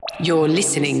You're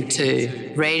listening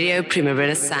to Radio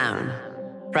Primavera Sound,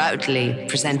 proudly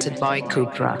presented by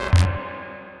Cupra.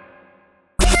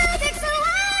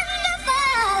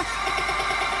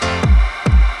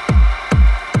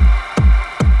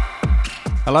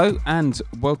 Hello and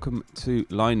welcome to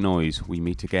Line Noise. We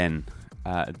meet again.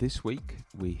 This week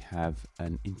we have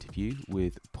an interview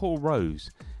with Paul Rose,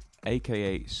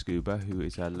 aka Scuba, who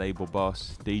is a label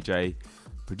boss, DJ,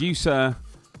 producer,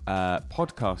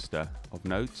 podcaster of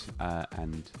note,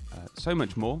 and so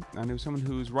much more. And he was someone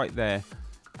who was right there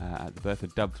at the birth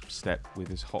of dubstep with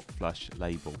his Hotflush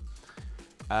label.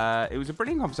 It was a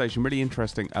brilliant conversation, really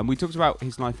interesting. And we talked about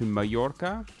his life in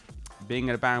Mallorca, being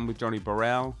in a band with Johnny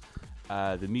Borrell,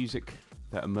 the music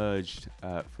that emerged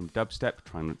from dubstep,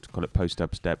 trying to call it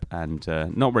post-dubstep, and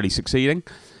not really succeeding.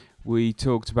 We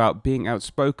talked about being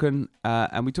outspoken,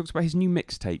 and we talked about his new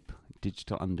mixtape,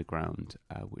 Digital Underground,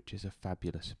 which is a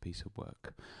fabulous piece of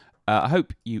work. I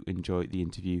hope you enjoy the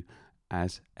interview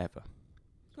as ever.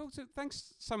 So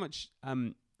thanks so much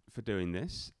for doing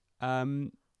this.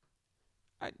 You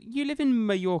live in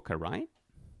Mallorca, right?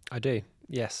 I do,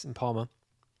 yes, in Palma.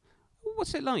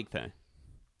 What's it like there?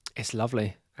 It's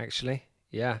lovely, actually.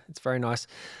 Yeah, it's very nice.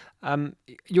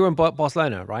 You're in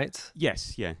Barcelona, right?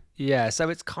 Yes, yeah. Yeah, so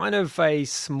it's kind of a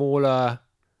smaller,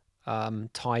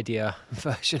 tidier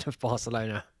version of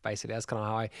Barcelona, basically. That's kind of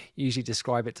how I usually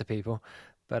describe it to people.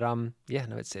 But yeah,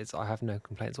 no, it's. I have no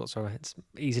complaints whatsoever. It's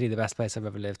easily the best place I've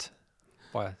ever lived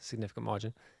by a significant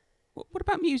margin. What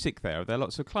about music there? Are there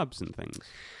lots of clubs and things?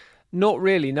 Not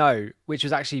really, no, which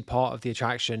was actually part of the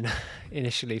attraction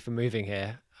initially for moving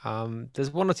here.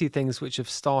 There's one or two things which have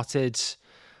started.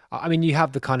 I mean, you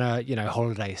have the kind of,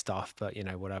 holiday stuff, but,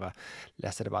 whatever.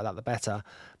 Less said about that, the better.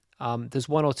 There's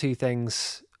one or two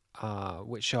things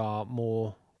which are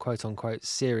more quote unquote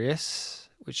serious,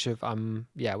 which have kind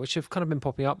of been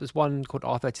popping up. There's one called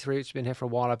R33, which has been here for a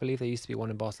while, I believe. There used to be one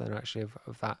in Barcelona actually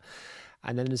of that.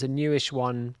 And then there's a newish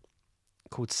one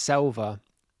called Selva,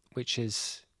 which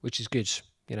is good,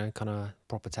 kind of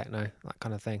proper techno, that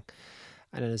kind of thing.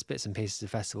 And then there's bits and pieces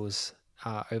of festivals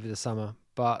over the summer.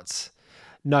 But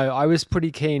no, I was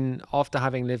pretty keen after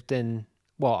having lived in,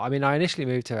 I initially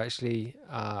moved here actually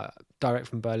direct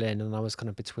from Berlin, and I was kind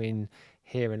of between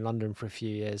here and London for a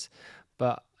few years.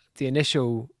 But the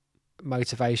initial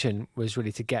motivation was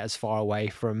really to get as far away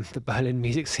from the Berlin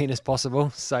music scene as possible.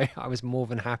 So I was more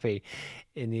than happy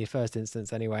in the first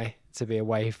instance anyway, to be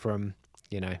away from,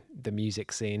 the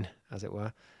music scene, as it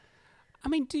were. I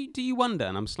mean, do you wonder,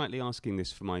 and I'm slightly asking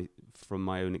this from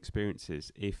my own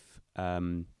experiences, if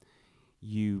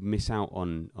you miss out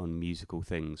on musical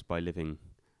things by living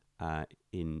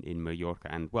in Mallorca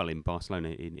and, in Barcelona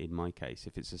in my case,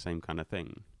 if it's the same kind of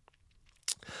thing?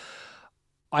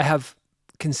 I have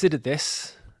considered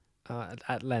this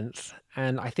at length,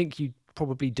 and I think you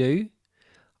probably do.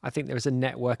 I think there is a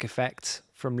network effect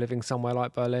from living in somewhere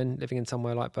like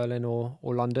Berlin or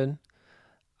London.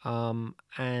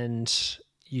 And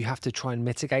you have to try and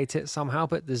mitigate it somehow.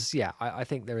 But I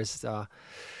think there is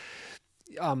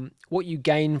what you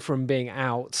gain from being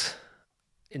out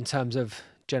in terms of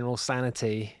general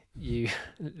sanity, you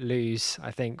lose,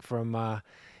 I think, from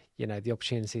the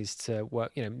opportunities to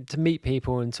work, to meet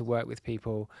people and to work with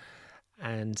people,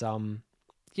 and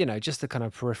just the kind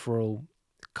of peripheral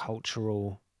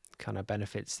cultural kind of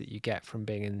benefits that you get from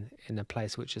being in a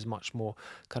place which is much more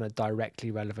kind of directly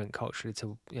relevant culturally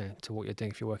to to what you're doing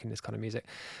if you're working this kind of music.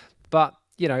 But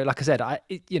like I said,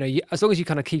 as long as you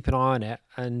kind of keep an eye on it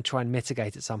and try and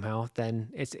mitigate it somehow, then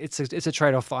it's a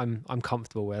trade-off that I'm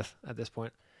comfortable with at this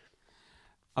point.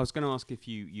 I was going to ask if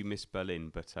you miss Berlin,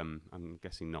 but I'm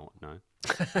guessing not. No.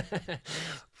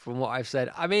 From what I've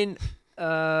said, I mean,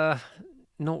 not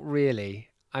really.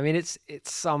 I mean, it's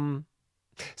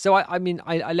So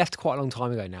I left quite a long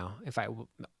time ago now. In fact,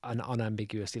 an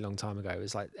unambiguously long time ago. It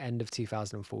was like end of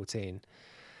 2014,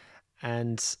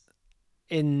 and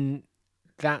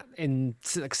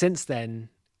since then,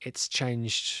 it's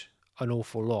changed an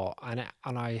awful lot.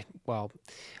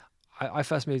 I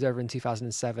first moved over in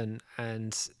 2007,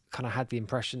 and kind of had the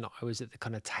impression that I was at the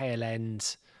kind of tail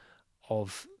end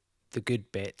of the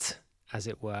good bit, as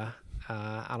it were,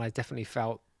 and I definitely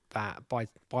felt that by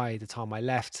the time I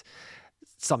left,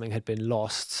 something had been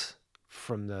lost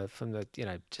from the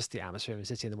just the atmosphere in the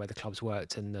city and the way the clubs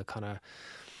worked and the kind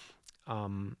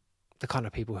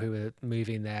of people who were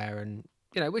moving there, and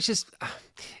which is,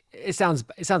 it sounds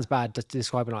bad to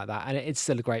describe it like that, and it's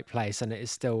still a great place, and it is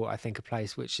still, I think, a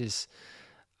place which is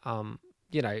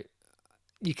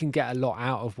you can get a lot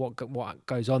out of what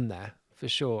goes on there for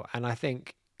sure. And I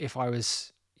think if I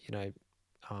was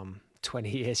 20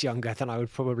 years younger, then I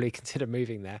would probably consider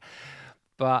moving there.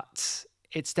 but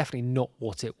it's definitely not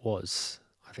what it was.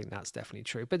 I think that's definitely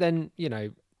true. But then,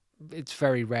 it's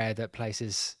very rare that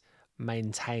places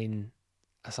maintain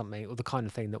something or the kind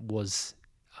of thing that was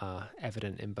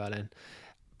evident in Berlin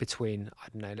between, I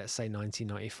don't know, let's say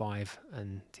 1995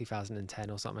 and 2010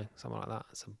 or something like that.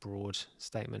 It's a broad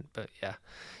statement, but yeah,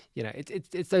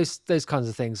 it's those kinds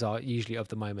of things are usually of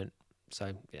the moment.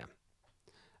 So yeah.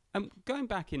 Going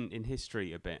back in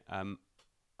history a bit,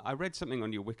 I read something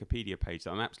on your Wikipedia page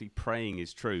that I'm absolutely praying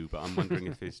is true, but I'm wondering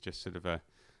if it's just sort of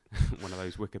one of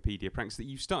those Wikipedia pranks, that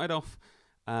you started off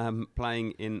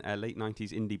playing in a late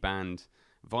 90s indie band,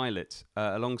 Violet,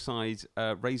 alongside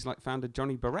Raise Light founder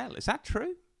Johnny Borrell. Is that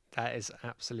true? That is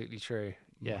absolutely true.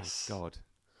 Yes. My God.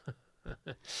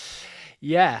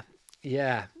 Yeah.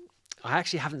 I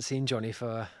actually haven't seen Johnny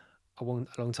for a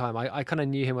long time. I kind of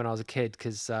knew him when I was a kid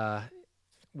because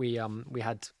we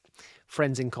had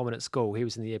friends in common at school. He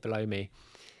was in the year below me,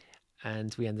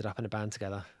 and we ended up in a band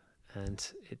together, and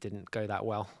it didn't go that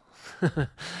well.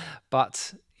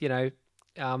 But I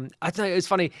don't know. It was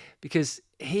funny because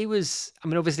he was. I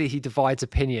mean, obviously he divides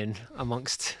opinion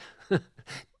amongst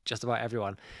just about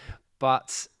everyone,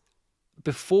 but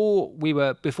before we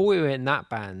were in that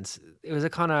band, it was a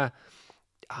kind of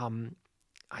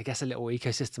I guess a little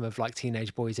ecosystem of like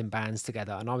teenage boys in bands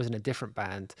together, and I was in a different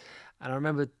band. And I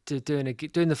remember doing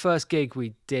the first gig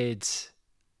we did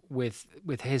with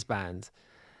his band,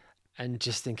 and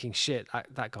just thinking, shit,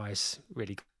 that guy's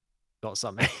really got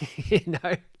something,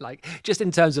 like just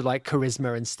in terms of like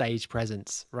charisma and stage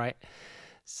presence, right?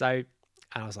 So,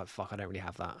 and I was like, fuck, I don't really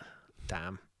have that.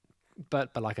 Damn.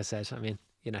 But like I said, I mean,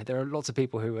 there are lots of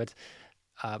people who would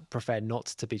prefer not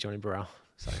to be Johnny Borrell,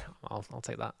 so I'll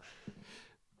take that.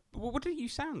 Well, what did you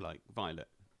sound like, Violet?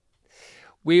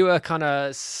 We were kind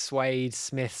of Suede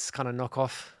Smith's kind of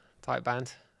knockoff type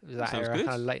band. It was that era, kind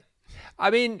of late.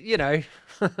 I mean,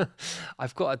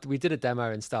 we did a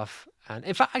demo and stuff, and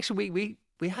in fact, actually, we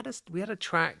had a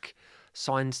track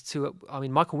signed to. I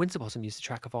mean, Michael Winterbottom used a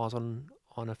track of ours on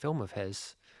a film of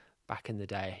his back in the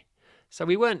day, so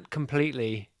we weren't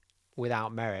completely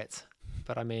without merit.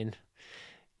 But I mean,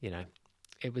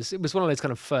 it was one of those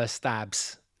kind of first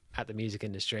stabs at the music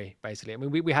industry, basically. I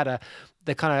mean, we had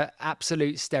the kind of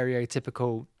absolute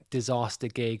stereotypical disaster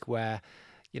gig where,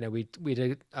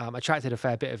 we'd attracted a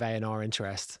fair bit of A&R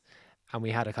interest, and we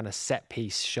had a kind of set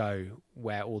piece show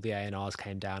where all the A&Rs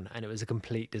came down, and it was a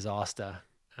complete disaster.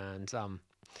 And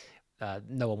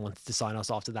no one wanted to sign us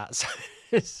after that. So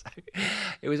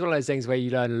it was one of those things where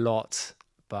you learn a lot,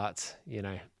 but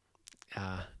it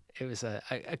was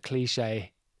a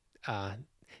cliche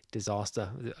disaster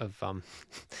of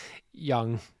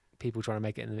young people trying to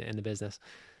make it in the business.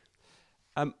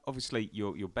 Obviously,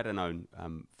 you're better known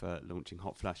for launching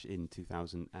Hotflush in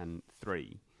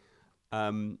 2003,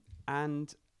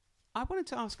 and I wanted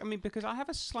to ask. I mean, because I have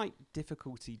a slight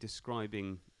difficulty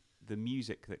describing the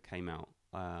music that came out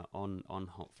on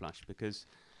Hotflush, because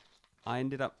I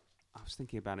was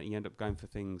thinking about it. I end up going for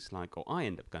things like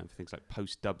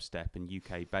post dubstep and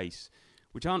UK bass,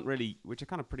 which are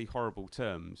kind of pretty horrible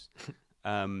terms,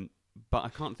 but I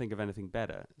can't think of anything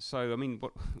better. So, I mean,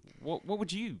 what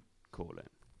would you call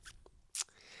it?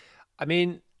 I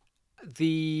mean,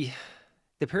 the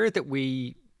period that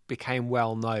we became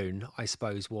well known, I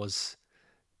suppose, was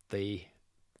the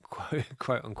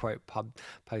quote unquote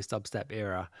post dubstep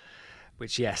era,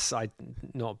 which, yes, I'm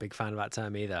not a big fan of that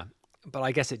term either. But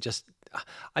I guess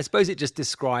I suppose it just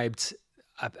described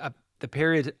the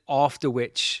period after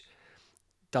which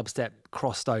dubstep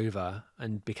crossed over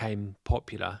and became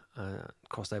popular,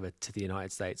 crossed over to the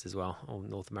United States as well, or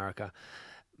North America,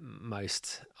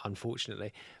 most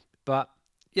unfortunately. But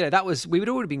we would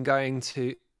already been going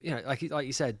to, like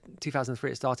you said,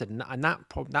 2003 it started, and that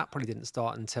probably didn't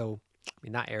start until,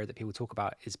 that era that people talk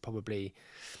about is probably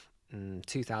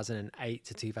 2008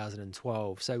 to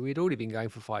 2012. So we'd already been going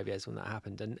for 5 years when that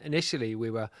happened. And initially we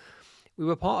were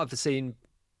part of the scene,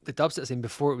 the dubstep scene,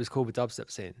 before it was called the dubstep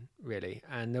scene, really.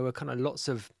 And there were kind of lots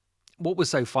of, what was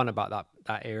so fun about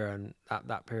that era and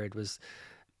that period was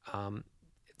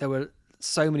there were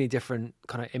so many different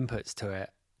kind of inputs to it.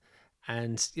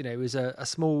 And, it was a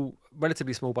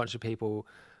relatively small bunch of people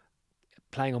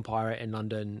playing on Pirate in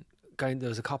London. There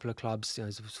was a couple of clubs, there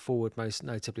was Forward most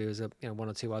notably, there was one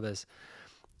or two others.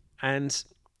 And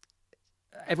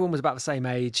everyone was about the same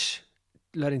age,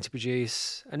 learning to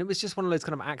produce, and it was just one of those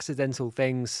kind of accidental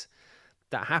things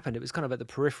that happened. It was kind of at the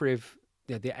periphery of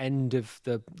the end of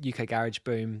the UK garage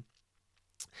boom,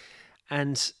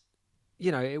 and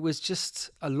it was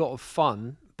just a lot of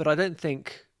fun. But I don't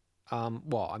think,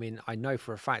 I know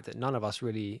for a fact that none of us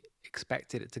really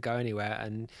expected it to go anywhere.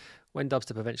 And when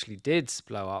dubstep eventually did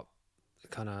blow up,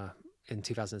 kind of in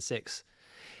 2006,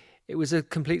 it was a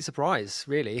complete surprise,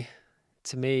 really,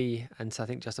 to me, and to, I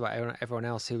think, just about everyone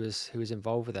else who was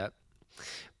involved with it.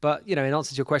 But in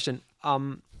answer to your question,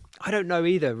 I don't know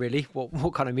either, really,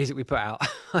 what kind of music we put out.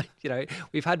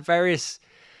 We've had various,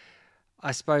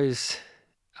 I suppose,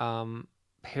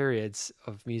 periods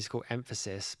of musical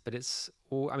emphasis, but it's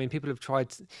all, I mean, people have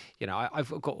tried, I've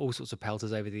got all sorts of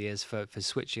pelters over the years for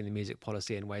switching the music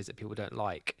policy in ways that people don't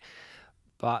like.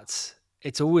 But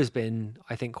it's always been,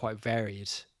 I think, quite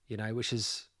varied, which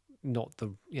is not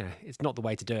the, it's not the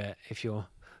way to do it if you're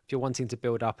wanting to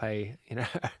build up a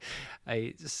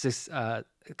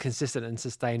consistent and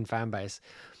sustained fan base.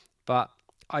 But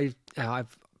I've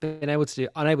been unable to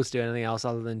do anything else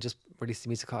other than just release the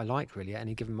music I like, really, at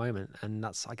any given moment, and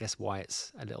that's, I guess, why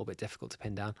it's a little bit difficult to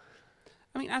pin down.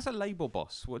 I mean, as a label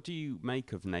boss, what do you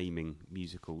make of naming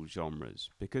musical genres?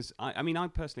 Because I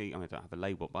personally, I don't have a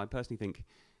label, but I personally think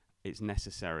it's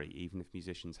necessary, even if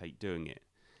musicians hate doing it,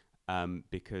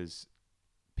 because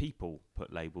people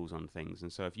put labels on things,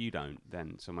 and so if you don't,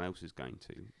 then someone else is going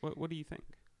to. What do you think?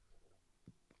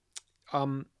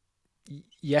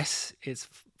 Yes, it's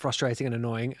frustrating and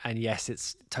annoying, and yes,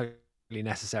 it's totally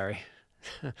necessary.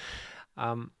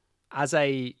 As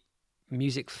a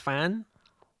music fan,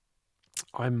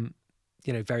 I'm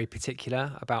very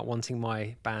particular about wanting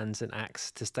my bands and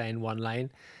acts to stay in one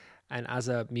lane, and as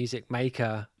a music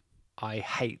maker, I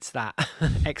hate that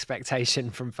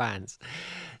expectation from fans.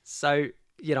 So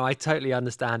I totally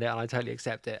understand it and I totally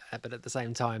accept it, but at the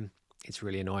same time, it's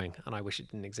really annoying and I wish it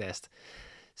didn't exist.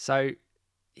 So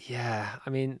yeah, I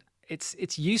mean,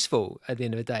 it's useful at the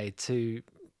end of the day to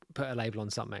put a label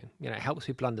on something. It helps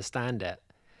people understand it,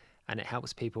 and it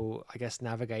helps people, I guess,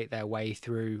 navigate their way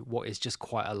through what is just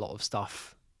quite a lot of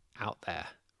stuff out there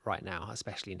right now,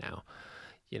 especially now.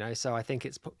 So I think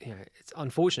it's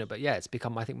unfortunate, but yeah, it's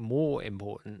become, I think, more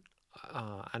important.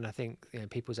 And I think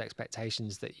people's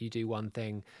expectations that you do one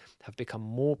thing have become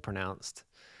more pronounced.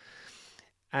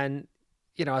 And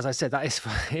as I said,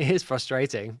 it is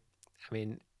frustrating. I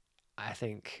mean, I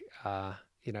think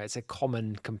it's a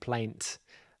common complaint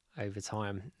over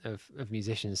time of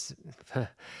musicians and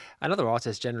other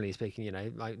artists, generally speaking.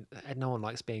 Like, no one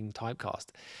likes being typecast,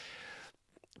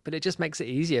 but it just makes it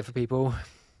easier for people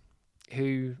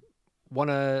who want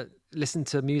to listen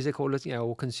to music or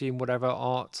or consume whatever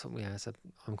art. Yeah, it's an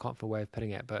uncomfortable way of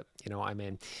putting it, but you know what I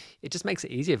mean. It just makes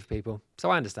it easier for people, so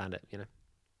I understand it.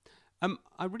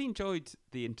 I really enjoyed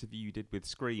the interview you did with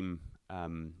Scream a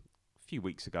few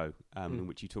weeks ago, in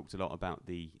which you talked a lot about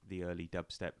the early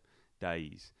dubstep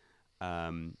days.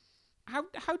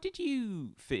 How did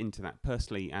you fit into that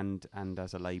personally and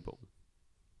as a label?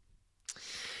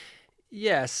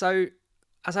 Yeah, so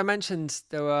as I mentioned,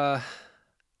 it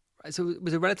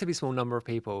was a relatively small number of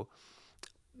people.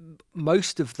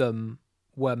 Most of them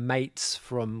were mates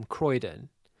from Croydon,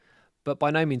 but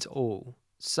by no means all.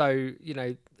 So,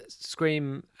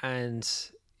 Scream and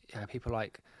people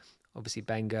like obviously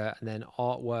Benga, and then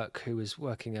Artwork, who was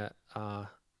working at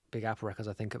Big Apple Records,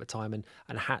 I think, at the time,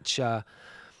 and Hatcher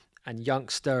and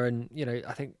Youngster, and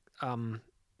I think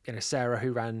Sarah,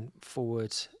 who ran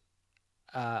Forward.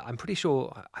 I'm pretty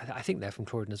sure, I think they're from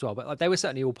Croydon as well, but they were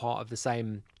certainly all part of the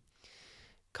same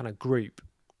kind of group.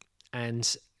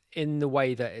 And in the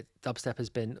way that dubstep has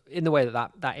been, in the way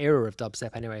that era of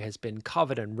dubstep anyway has been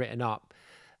covered and written up,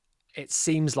 it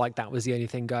seems like that was the only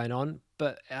thing going on,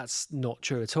 but that's not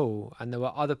true at all. And there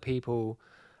were other people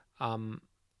from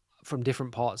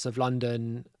different parts of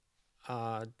London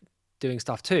doing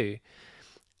stuff too.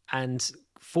 And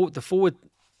the Forward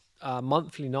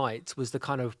monthly night was the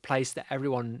kind of place that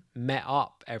everyone met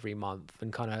up every month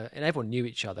and everyone knew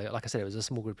each other. Like I said, it was a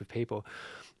small group of people.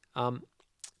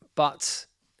 But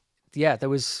yeah, there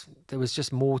was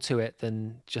just more to it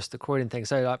than just the Croydon thing.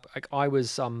 So like I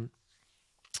was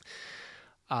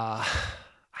I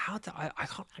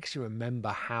can't actually remember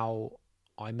how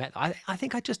I met. I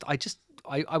think I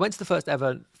went to the first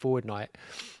ever Forward night,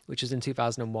 which was in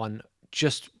 2001,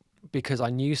 just because I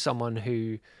knew someone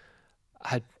who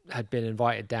had been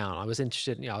invited down. I was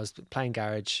interested, I was playing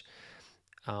garage.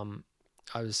 I'm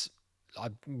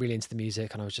really into the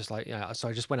music, and I was just like, so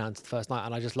I just went out to the first night,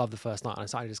 and I just loved the first night, and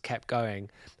I just kept going.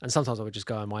 And sometimes I would just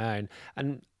go on my own,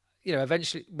 and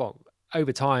eventually,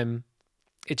 over time,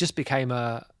 it just became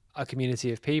a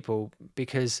community of people,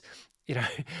 because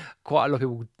quite a lot of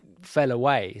people fell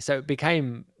away. So it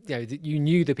became, you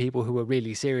knew the people who were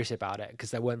really serious about it,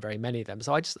 because there weren't very many of them.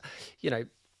 So I just,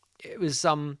 it was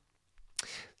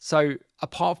so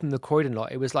apart from the Croydon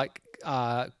lot, it was like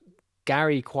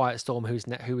Gary Quietstorm,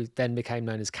 who then became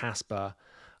known as Casper,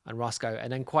 and Rusco,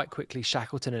 and then quite quickly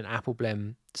Shackleton and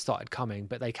Appleblim started coming,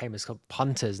 but they came as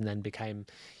punters and then became,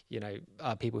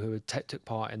 people who took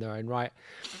part in their own right.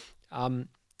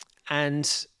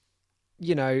 And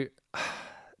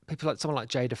people like someone like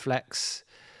Jada Flex,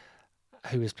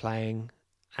 who was playing,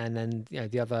 and then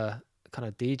the other kind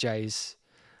of DJs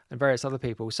and various other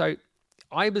people. So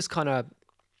I was kind of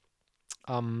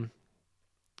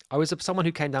I was someone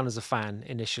who came down as a fan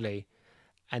initially,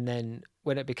 and then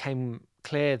when it became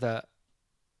clear that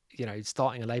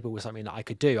starting a label was something that I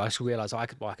could do, I just realized I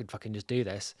could fucking just do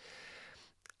this.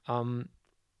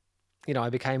 I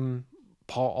became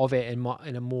part of it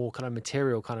in a more kind of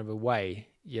material kind of a way,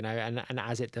 and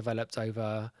as it developed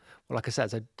over, well, like I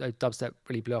said, so dubstep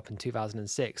really blew up in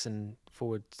 2006 and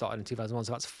Forward started in 2001.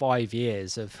 So that's 5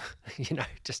 years of,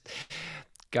 just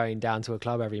going down to a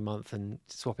club every month and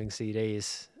swapping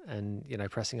CDs and,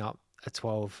 pressing up a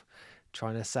 12,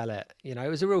 trying to sell it. It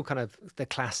was a real kind of the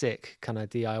classic kind of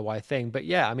DIY thing. But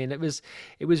yeah, I mean, it was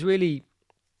really,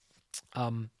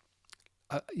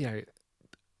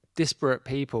 disparate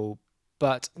people,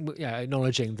 but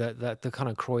acknowledging that the kind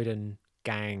of Croydon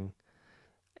gang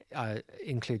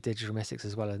include Digital Mystics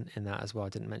as well in that as well. I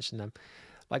didn't mention them.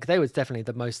 Like they was definitely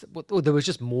the most. Well, there was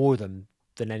just more than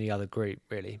any other group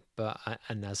really, but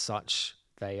and as such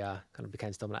they kind of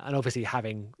became dominant. And obviously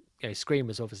having Scream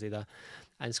was obviously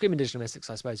and Scream and Digital Mystics,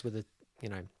 I suppose, were the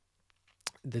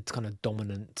the kind of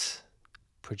dominant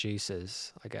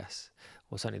producers, I guess,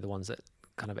 or certainly the ones that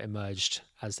kind of emerged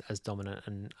as dominant,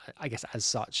 and I guess as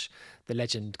such the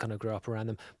legend kind of grew up around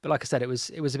them. But like I said, it was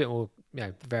a bit more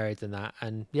varied than that,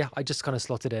 and yeah, I just kind of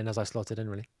slotted in as I slotted in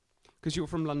really. Because you're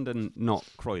from London, not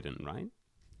Croydon, right?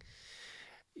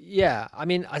 Yeah, I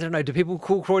mean, I don't know, do people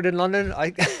call Croydon London?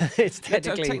 It's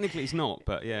technically it's not,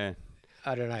 but yeah,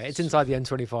 I don't know, it's inside the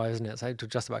M25, isn't it? So it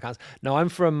just about counts. No, I'm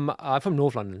from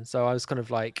North London, so I was kind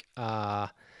of like I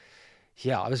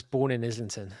was born in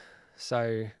Islington,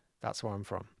 so that's where I'm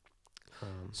from.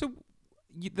 So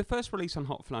the first release on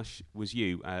Hotflush was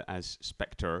you as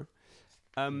Spectre.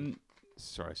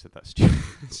 Sorry, I said that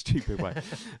stupid way.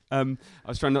 I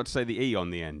was trying not to say the E on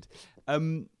the end.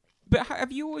 But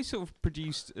have you always sort of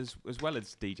produced as well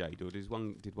as DJ'd, or did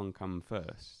one come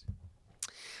first?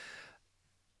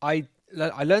 I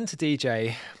learned to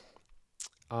DJ,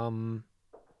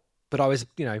 but I was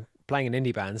playing in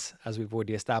indie bands, as we've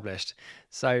already established.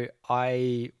 So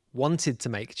I wanted to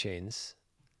make tunes,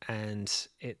 and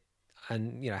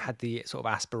had the sort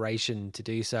of aspiration to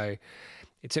do so.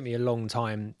 It took me a long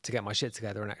time to get my shit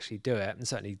together and actually do it, and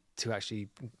certainly to actually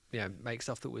make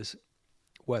stuff that was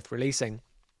worth releasing.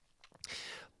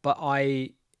 But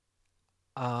I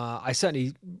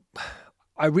certainly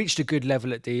reached a good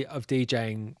level of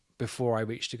DJing before I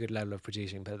reached a good level of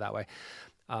producing, put it that way.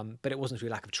 But it wasn't through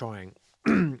lack of trying.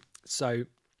 So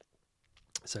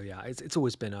yeah, it's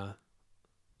always been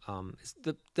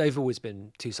they've always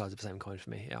been two sides of the same coin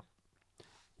for me. Yeah.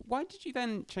 Why did you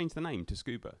then change the name to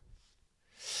Scuba?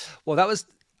 Well, that was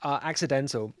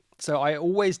accidental. So I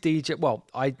always DJ. Well,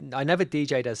 I never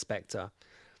DJ'd as Spectre.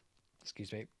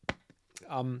 Excuse me.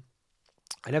 I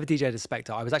never DJ'd as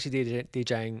Spectre. I was actually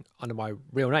DJing under my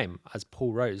real name as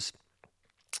Paul Rose.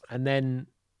 And then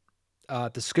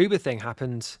the Scuba thing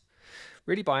happened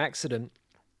really by accident.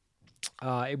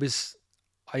 It was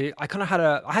I kind of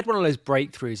had one of those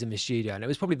breakthroughs in the studio, and it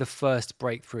was probably the first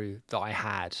breakthrough that I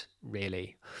had,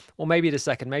 really, or maybe the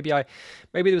second. Maybe there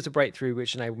was a breakthrough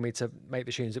which enabled me to make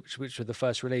the tunes, which were the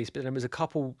first release. But then it was a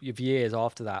couple of years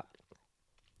after that,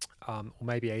 or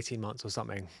maybe 18 months or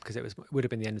something, because it would have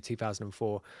been the end of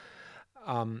 2004.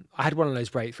 I had one of those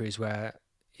breakthroughs where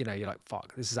you're like,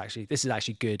 fuck, this is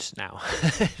actually good now.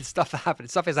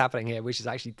 Stuff is happening here, which is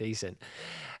actually decent,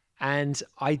 and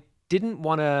I didn't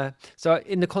want to. So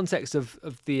in the context of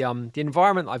the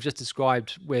environment I've just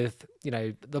described, with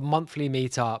the monthly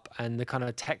meetup and the kind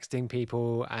of texting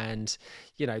people, and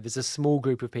there's a small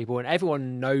group of people and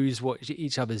everyone knows what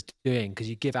each other's doing because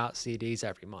you give out CDs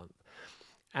every month,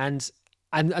 and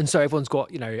so everyone's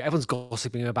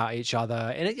gossiping about each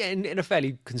other in a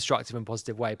fairly constructive and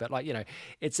positive way, but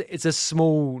it's a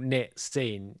small knit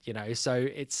scene, so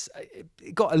it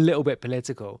got a little bit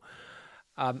political.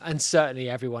 And certainly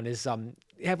everyone's got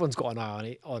an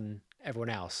eye on everyone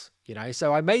else,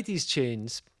 So I made these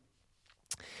tunes,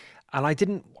 and I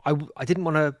didn't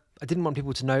want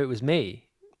people to know it was me,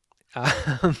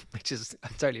 which is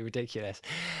totally ridiculous.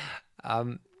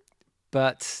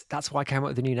 But that's why I came up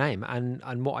with the new name.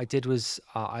 And what I did was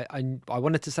I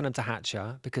wanted to send them to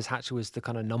Hatcher, because Hatcher was the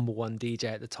kind of number one DJ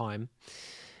at the time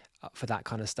for that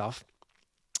kind of stuff.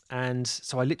 And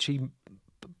so I literally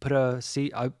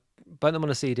I burnt them on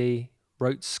a CD,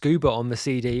 wrote Scuba on the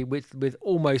CD with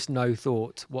almost no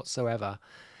thought whatsoever,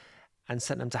 and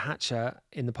sent them to Hatcher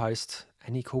in the post.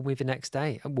 And he called me the next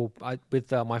day. Well,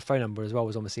 with my phone number as well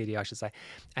was on the CD, I should say.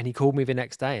 And he called me the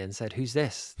next day and said, "Who's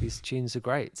this? These tunes are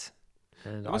great."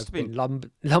 And I've been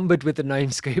lumbered with the name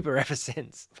Scuba ever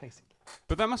since, basically.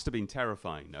 But that must have been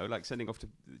terrifying, no? Like sending off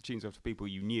tunes off to people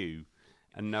you knew,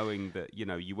 and knowing that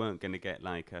you weren't going to get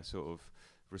like a sort of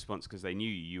response because they knew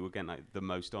you were getting like the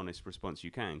most honest response you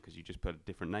can because you just put a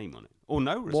different name on it, or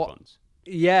no response.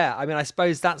 Yeah, I mean, I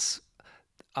suppose that's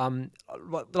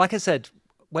like I said,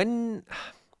 when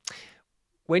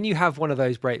you have one of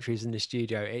those breakthroughs in the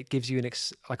studio, it gives you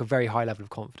like a very high level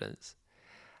of confidence.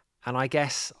 And I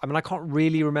guess, I mean, I can't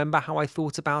really remember how I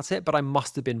thought about it, but I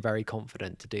must have been very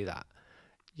confident to do that.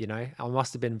 I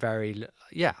must have been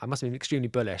extremely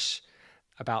bullish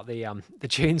about the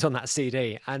tunes on that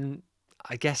CD. And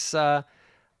I guess in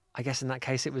that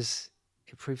case, it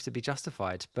proved to be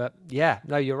justified. But yeah,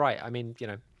 no, you're right. I mean,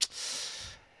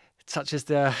 such as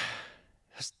the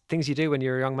things you do when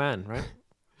you're a young man, right?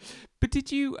 But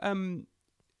did you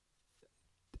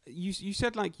you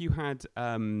said like you had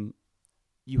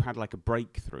like a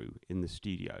breakthrough in the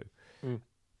studio.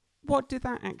 What did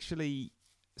that actually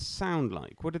sound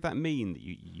like? What did that mean that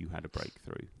you had a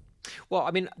breakthrough? Well,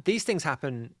 I mean, these things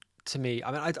happen to me.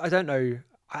 I mean, I don't know.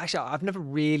 Actually, I've never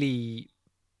really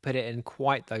put it in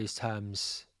quite those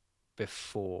terms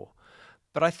before,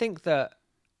 but I think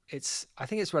it's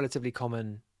relatively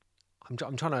common.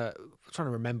 I'm trying to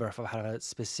remember if I've had a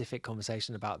specific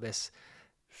conversation about this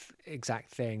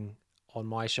exact thing on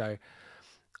my show.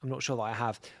 I'm not sure that I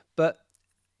have, but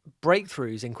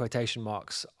breakthroughs in quotation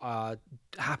marks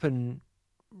happen.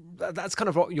 That's kind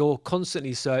of what you're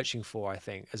constantly searching for, I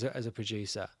think, as a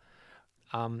producer.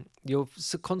 You're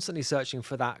constantly searching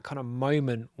for that kind of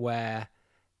moment where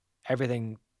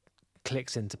everything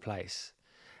clicks into place.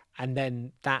 And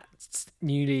then that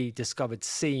newly discovered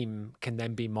seam can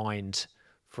then be mined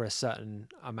for a certain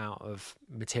amount of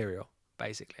material,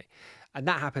 basically. And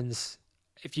that happens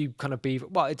if you kind of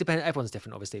it depends. Everyone's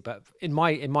different, obviously, but in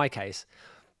my case,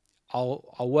 I'll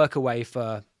work away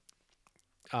for,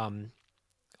 I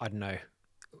don't know,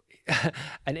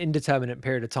 an indeterminate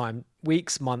period of time,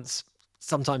 weeks, months,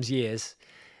 sometimes years,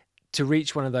 to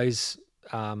reach one of those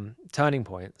turning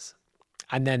points,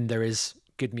 and then there is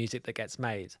good music that gets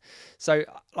made. So,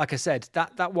 like I said,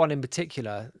 that one in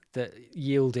particular that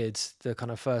yielded the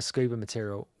kind of first Scuba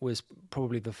material was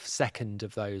probably the second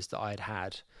of those that I'd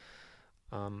had.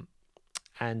 And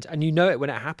it when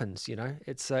it happens,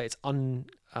 it's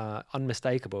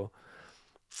unmistakable,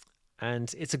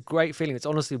 and it's a great feeling. It's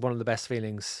honestly one of the best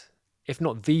feelings, if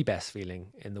not the best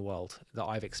feeling in the world that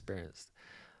I've experienced.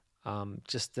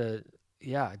 Just the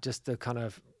kind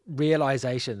of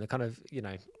realization, the kind of,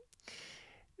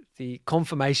 the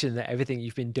confirmation that everything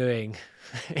you've been doing,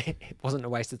 it wasn't a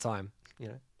waste of time,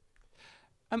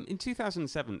 In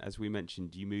 2007, as we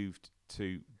mentioned, you moved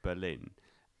to Berlin,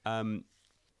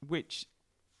 which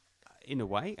in a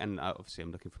way, and obviously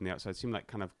I'm looking from the outside, seemed like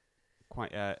kind of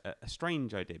quite a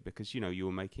strange idea because, you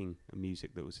were making a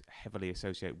music that was heavily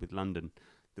associated with London,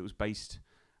 that was based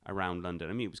around London.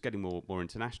 I mean, it was getting more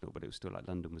international, but it was still like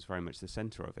London was very much the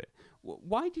centre of it.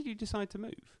 Why did you decide to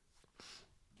move?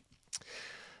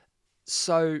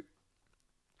 So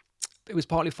it was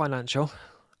partly financial.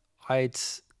 I'd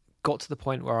got to the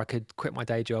point where I could quit my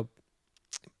day job,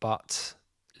 but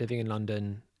living in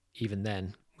London, even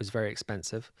then, was very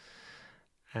expensive.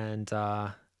 And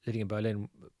living in Berlin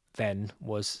then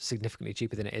was significantly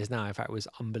cheaper than it is now. In fact, it was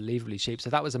unbelievably cheap. So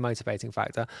that was a motivating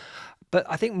factor. But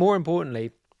I think more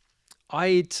importantly,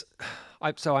 I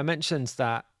mentioned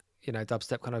that,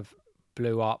 dubstep kind of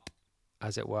blew up,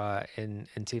 as it were, in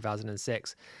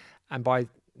 2006. And by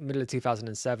middle of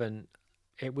 2007,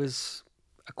 it was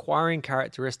acquiring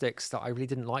characteristics that I really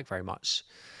didn't like very much.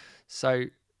 So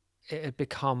it had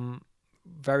become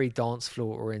very dance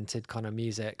floor oriented kind of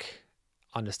music,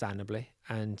 understandably.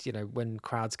 And, when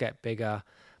crowds get bigger,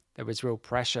 there was real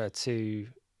pressure to,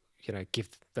 give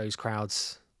those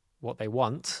crowds what they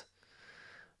want.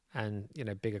 And,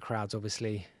 bigger crowds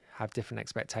obviously have different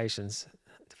expectations,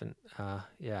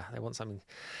 they want some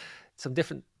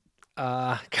different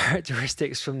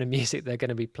characteristics from the music they're going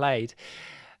to be played.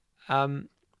 And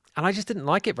I just didn't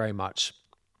like it very much,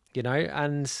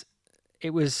 and it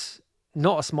was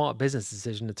not a smart business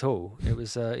decision at all. It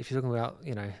was, if you're talking about,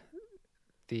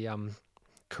 the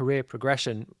career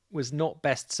progression was not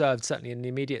best served, certainly in the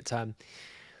immediate term,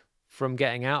 from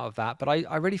getting out of that. But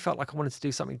I really felt like I wanted to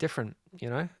do something different,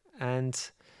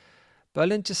 and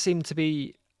Berlin just seemed to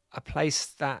be a place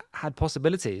that had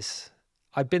possibilities.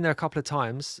 I'd been there a couple of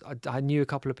times. I knew a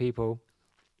couple of people.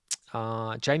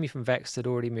 Jamie from Vex had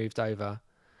already moved over,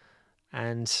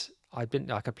 and I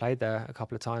played there a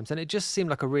couple of times, and it just seemed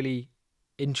like a really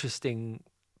interesting.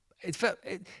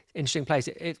 Interesting place.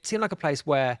 It seemed like a place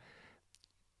where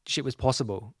shit was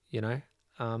possible, in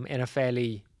a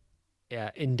fairly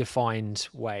indefined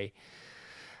way.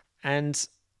 And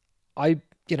I,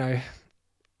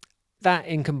 that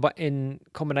in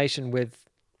combination with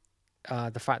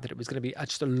the fact that it was going to be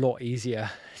just a lot easier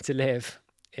to live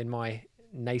in my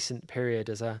nascent period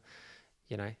as a,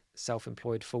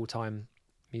 self-employed full-time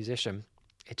musician,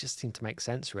 it just seemed to make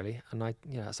sense, really. And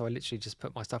so I literally just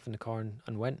put my stuff in the car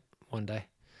and went one day.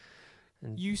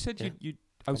 And you said you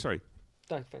oh, sorry.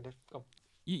 No, go.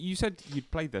 You said you'd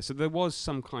played there, so there was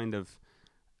some kind of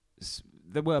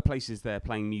there were places there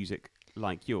playing music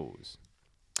like yours.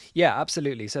 Yeah,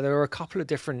 absolutely. So there were a couple of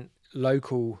different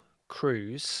local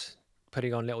crews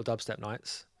putting on little dubstep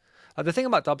nights. The thing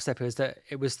about dubstep is that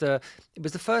it was the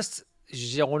first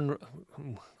genre.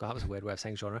 God, that was a weird way of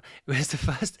saying genre.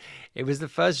 It was the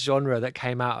first genre that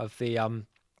came out of the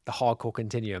hardcore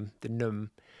continuum, the NUM,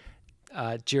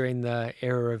 during the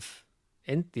era of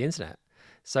the internet.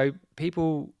 So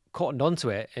people cottoned onto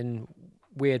it in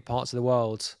weird parts of the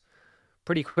world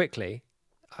pretty quickly.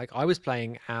 Like I was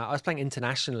playing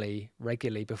internationally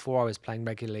regularly before I was playing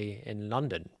regularly in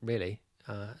London, really,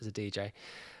 as a DJ,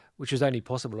 which was only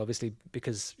possible, obviously,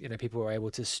 because people were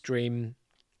able to stream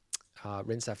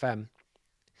Rinse FM,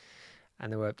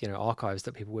 and there were archives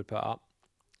that people would put up,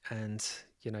 and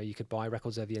you could buy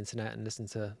records over the internet and listen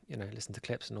to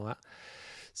clips and all that.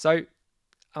 So,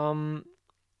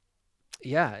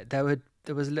 yeah, there were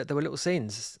little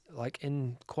scenes like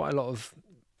in quite a lot of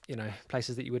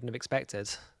places that you wouldn't have expected.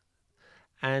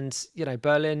 And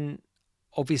Berlin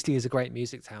obviously is a great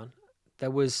music town.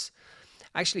 There was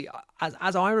actually,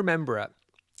 as I remember it,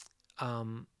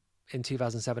 in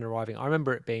 2007 arriving, I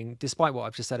remember it being, despite what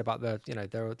I've just said about there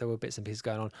were bits and pieces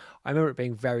going on, I remember it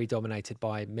being very dominated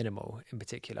by minimal in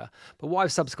particular. But what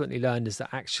I've subsequently learned is that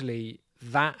actually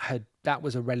that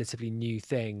was a relatively new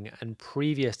thing, and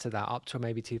previous to that, up to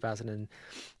maybe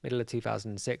middle of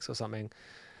 2006 or something,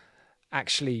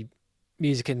 actually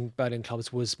music in Berlin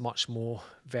clubs was much more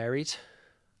varied.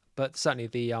 But certainly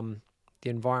the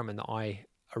environment that I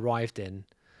arrived in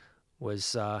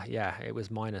was it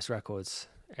was minus records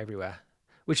everywhere,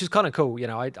 which was kind of cool.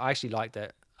 I actually liked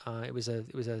it. It was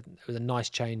a nice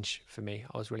change for me.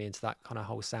 I was really into that kind of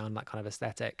whole sound, that kind of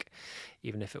aesthetic,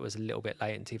 even if it was a little bit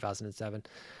late in 2007,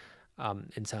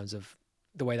 in terms of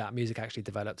the way that music actually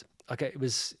developed. Like it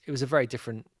was a very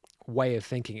different way of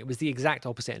thinking. It was the exact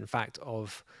opposite, in fact,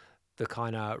 of the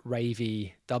kind of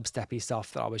ravey, dubsteppy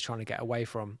stuff that I was trying to get away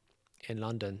from in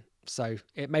London. So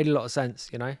it made a lot of sense,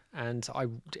 and I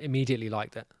immediately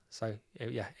liked it. So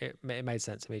it made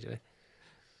sense immediately.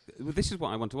 Well, this is what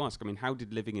I want to ask. I mean, how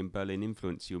did living in Berlin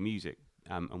influence your music?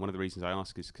 And one of the reasons I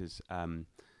ask is because the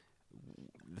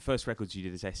first records you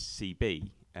did as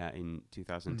SCB in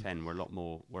 2010 were a lot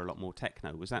more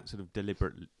techno. Was that sort of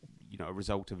deliberate, a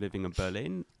result of living in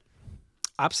Berlin?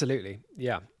 Absolutely,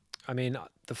 yeah. I mean,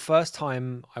 the first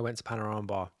time I went to Panorama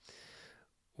Bar,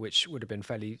 which would have been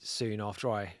fairly soon after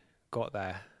I got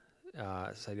there,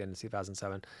 say the end of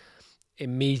 2007,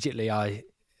 immediately I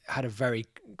had a very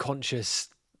conscious,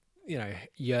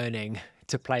 yearning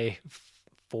to play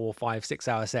 4, 5, 6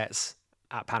 hour sets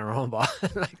at Panorama Bar.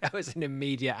 Like that was an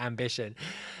immediate ambition.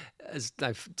 As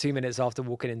 2 minutes after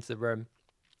walking into the room,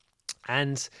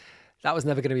 and that was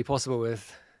never going to be possible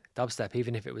with dubstep,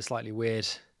 even if it was slightly weird,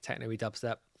 techno-y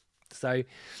dubstep. So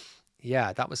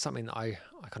yeah, that was something that I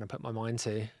kind of put my mind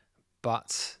to,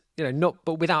 but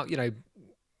without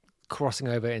crossing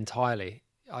over entirely.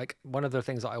 Like one of the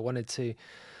things that I wanted to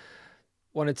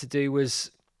do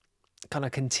was kind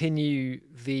of continue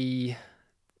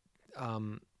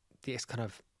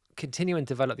continue and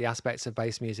develop the aspects of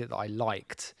bass music that I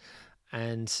liked.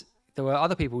 And there were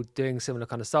other people doing similar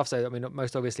kind of stuff. So, I mean,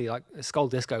 most obviously, like Skull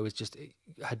Disco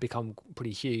had become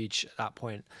pretty huge at that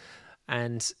point.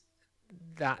 And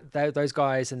those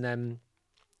guys, and then,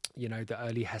 the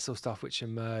early Hessel stuff, which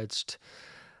emerged.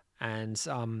 And,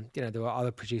 there were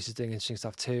other producers doing interesting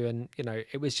stuff too. And,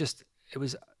 it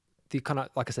was the kind of,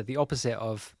 like I said, the opposite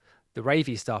of the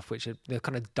ravey stuff, the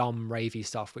kind of dumb ravey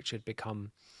stuff, which had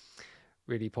become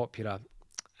really popular.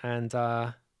 And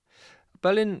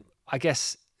Berlin, I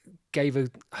guess, it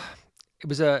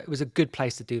was a good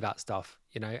place to do that stuff,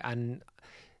 and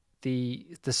the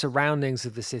surroundings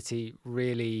of the city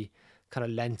really kind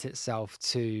of lent itself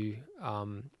to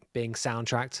being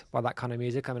soundtracked by that kind of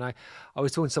music. I mean, I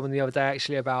was talking to someone the other day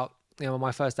actually about,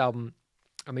 my first album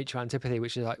a Mutual Antipathy,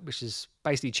 which is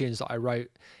basically tunes that I wrote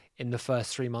in the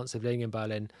first 3 months of living in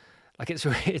Berlin. Like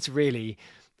it's really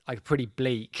like pretty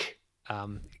bleak,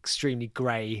 extremely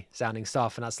grey sounding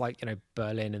stuff, and that's like, you know,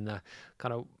 Berlin in the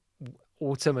kind of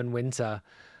autumn and winter,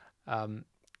 on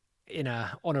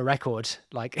a record.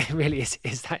 Like it really is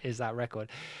that record.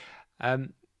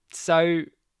 So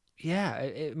yeah,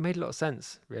 it made a lot of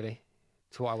sense really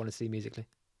to what I wanted to do musically.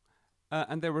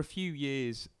 And there were a few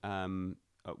years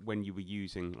when you were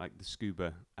using like the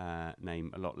Scuba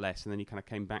name a lot less, and then you kind of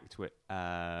came back to it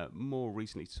more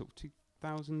recently, sort of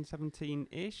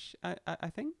 2017-ish, I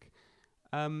think.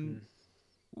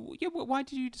 Yeah, why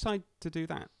did you decide to do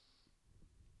that?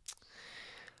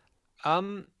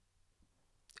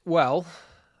 Well,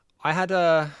 I had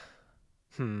a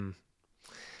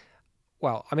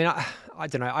well, I mean, I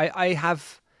don't know. I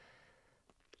have,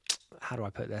 how do I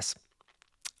put this?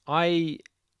 I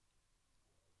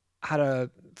had a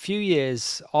few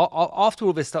years after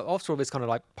all this stuff, after all this kind of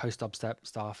like post dubstep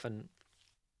stuff, and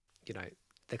you know,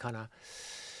 the kind of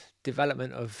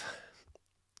development of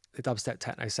the dubstep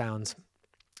techno sounds,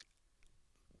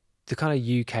 the kind of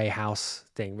UK house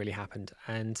thing really happened,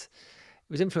 and it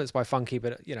was influenced by funky,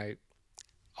 but you know,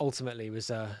 ultimately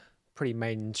was a pretty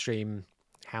mainstream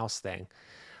house thing,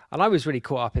 and I was really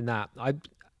caught up in that.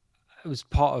 It was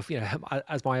part of, you know,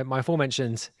 as my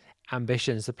aforementioned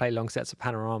ambitions to play long sets of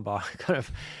Panorama Bar kind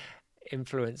of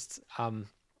influenced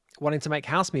wanting to make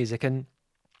house music. And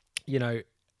you know,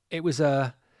 it was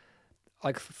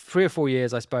like 3 or 4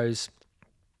 years, I suppose,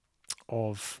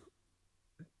 of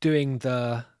doing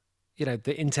the, you know,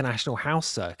 the international house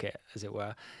circuit, as it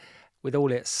were, with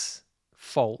all its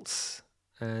faults.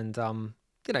 And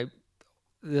you know,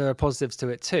 there are positives to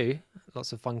it too.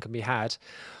 Lots of fun can be had.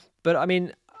 But I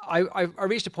mean, I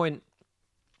reached a point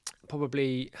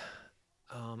probably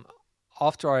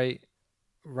after I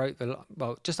wrote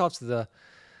just after the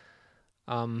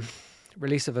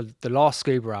release of the last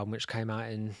Scuba album, which came out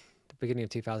in the beginning of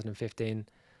 2015.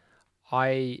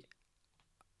 I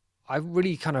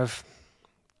really kind of,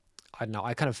 I don't know,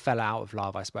 I kind of fell out of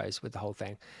love, I suppose, with the whole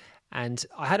thing. And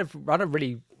I had a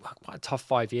really quite a tough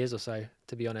 5 years or so,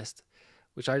 to be honest,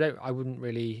 which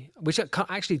which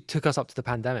actually took us up to the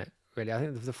pandemic, really. I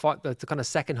think the kind of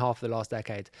second half of the last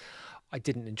decade, I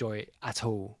didn't enjoy it at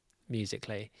all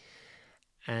musically.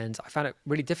 And I found it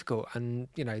really difficult. And,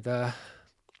 you know, the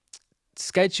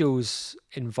schedules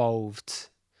involved,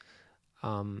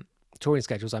 touring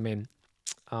schedules, I mean,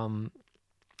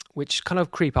 which kind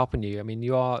of creep up on you. I mean,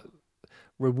 you are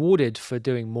rewarded for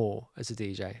doing more as a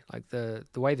DJ. Like the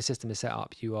way the system is set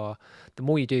up, the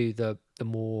more you do, the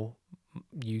more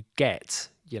you get,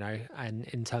 you know, and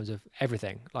in terms of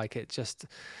everything. Like it's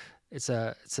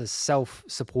a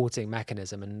self-supporting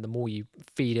mechanism, and the more you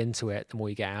feed into it, the more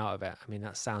you get out of it. I mean,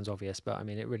 that sounds obvious, but I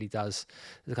mean, it really does.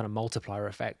 There's a kind of multiplier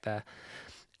effect there.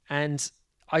 And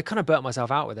I kind of burnt myself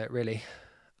out with it, really.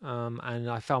 And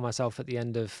I found myself at the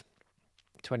end of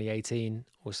 2018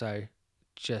 or so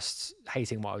just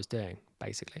hating what I was doing,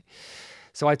 basically.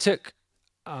 So I took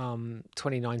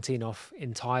 2019 off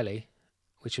entirely,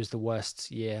 which was the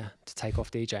worst year to take off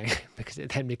DJing because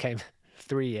it then became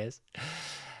 3 years.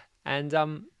 And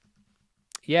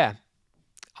yeah,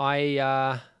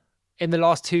 I in the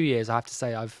last 2 years, I have to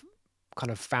say, I've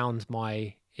kind of found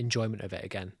my enjoyment of it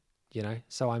again, you know.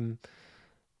 So I'm,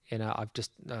 you know, I've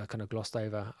just kind of glossed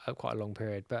over quite a long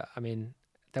period, but I mean,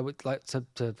 there would like to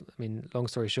I mean, long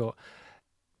story short,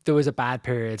 there was a bad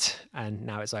period and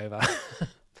now it's over,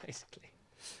 basically.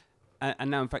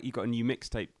 And now, in fact, you've got a new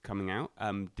mixtape coming out,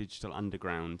 Digital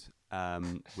Underground,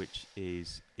 which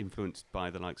is influenced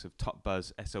by the likes of Top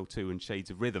Buzz, SL2, and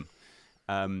Shades of Rhythm,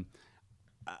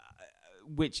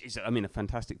 which is, I mean, a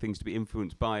fantastic things to be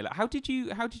influenced by. Like, how did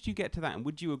you get to that? And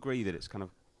would you agree that it's kind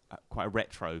of quite a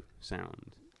retro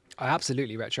sound?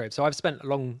 Absolutely retro. So I've spent a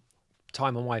long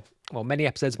time on many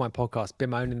episodes of my podcast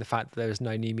bemoaning the fact that there is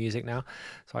no new music now.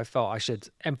 So I felt I should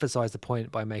emphasize the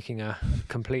point by making a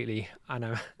completely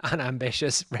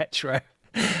unambitious retro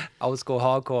old school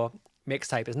hardcore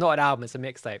mixtape. It's not an album, it's a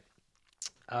mixtape.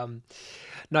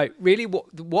 No, really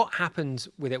what happened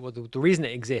with it, well, the reason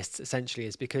it exists essentially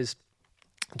is because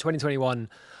in 2021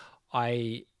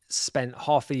 I spent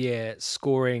half a year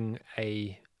scoring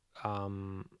a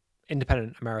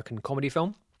independent American comedy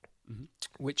film,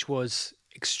 which was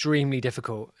extremely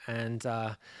difficult, and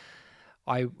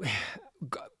I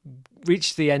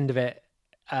reached the end of it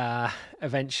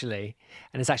eventually,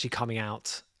 and it's actually coming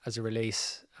out as a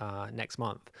release next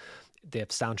month. The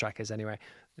soundtrack is, anyway.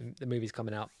 The movie's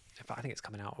coming out. In fact, I think it's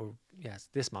coming out, it's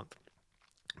this month.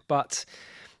 But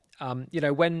you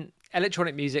know, when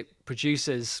electronic music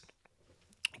producers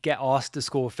get asked to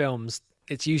score films,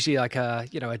 it's usually like a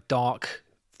dark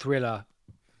thriller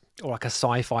or like a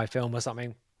sci-fi film or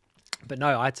something. But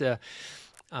no, I had to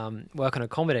work on a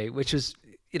comedy, which was,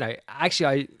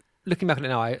 actually, looking back on it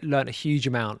now, I learned a huge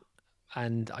amount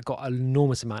and I got an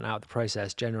enormous amount out of the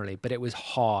process generally, but it was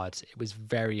hard. It was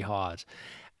very hard.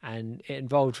 And it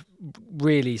involved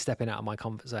really stepping out of my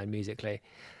comfort zone musically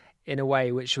in a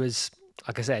way which was,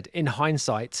 like I said, in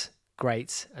hindsight,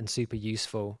 great and super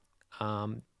useful.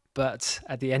 But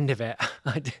at the end of it,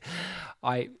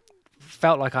 I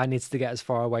felt like I needed to get as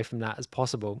far away from that as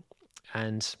possible.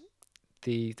 And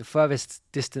the furthest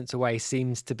distance away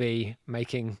seems to be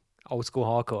making old school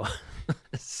hardcore.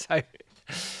 So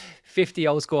 50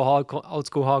 old school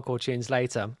hardcore tunes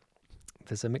later,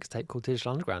 there's a mixtape called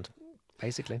Digital Underground,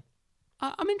 basically.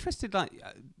 I'm interested,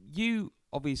 you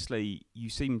obviously, you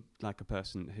seem like a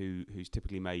person who's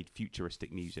typically made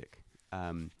futuristic music.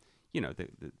 A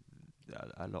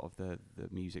lot of the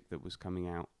music that was coming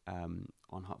out on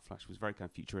Hotflush was very kind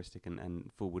of futuristic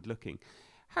and forward looking.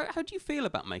 How do you feel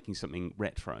about making something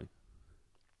retro?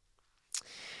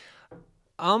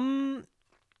 I've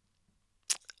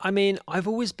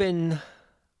always been,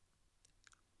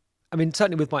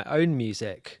 certainly with my own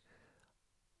music,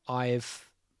 I've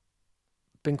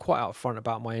been quite upfront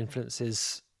about my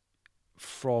influences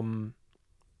from,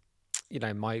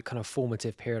 my kind of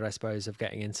formative period, I suppose, of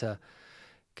getting into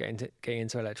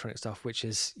electronic stuff, which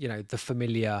is, the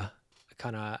familiar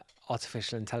kind of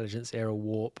artificial intelligence era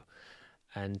warp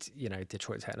and,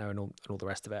 Detroit techno and all the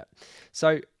rest of it.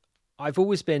 So I've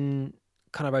always been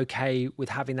kind of okay with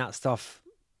having that stuff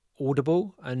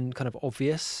audible and kind of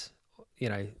obvious,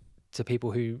 to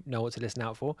people who know what to listen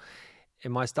out for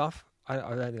in my stuff. I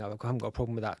don't think I haven't got a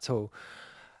problem with that at all.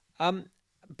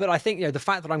 But I think, the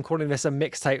fact that I'm calling this a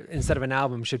mixtape instead of an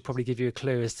album should probably give you a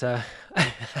clue as to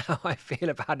how I feel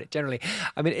about it generally.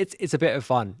 It's a bit of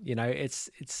fun,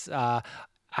 I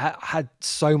had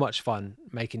so much fun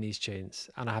making these tunes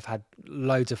and I have had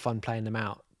loads of fun playing them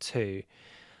out too.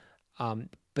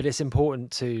 But it's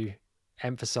important to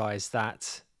emphasize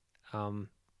that,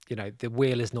 the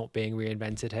wheel is not being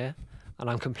reinvented here. And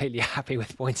I'm completely happy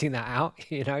with pointing that out.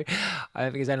 I don't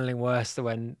think there's anything worse than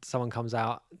when someone comes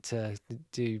out to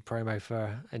do promo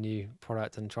for a new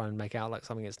product and try and make it out like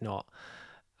something it's not.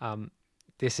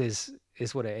 This is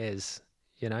what it is.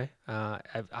 I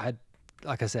had,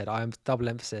 like I said, I'm double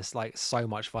emphasis, like so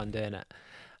much fun doing it.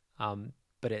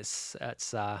 But it's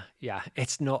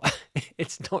not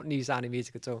it's not new sounding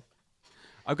music at all.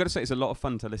 I've got to say, it's a lot of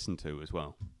fun to listen to as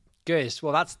well. Good.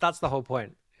 Well, that's the whole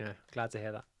point. Glad to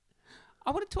hear that. I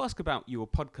wanted to ask about your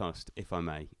podcast, if I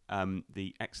may,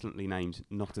 the excellently named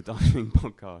Not a Diving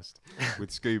Podcast with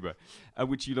Scuba,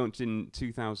 which you launched in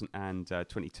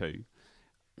 2022.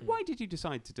 Why did you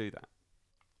decide to do that?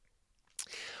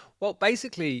 Well,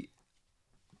 basically,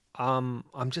 I'm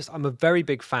a very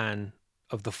big fan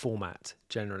of the format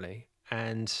generally,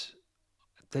 and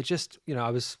they're just,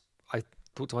 I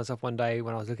thought to myself one day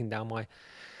when I was looking down my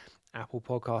Apple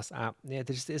Podcast app, there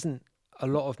just isn't a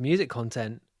lot of music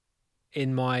content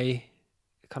in my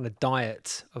kind of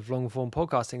diet of long form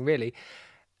podcasting, really.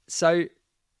 So,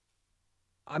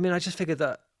 I just figured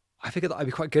that I'd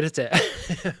be quite good at it,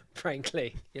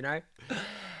 frankly,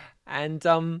 and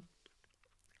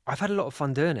I've had a lot of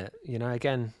fun doing it.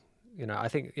 Again, I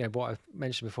think what I've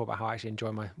mentioned before about how I actually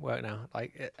enjoy my work now.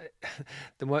 Like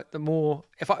the more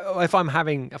if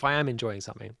I am enjoying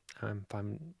something, if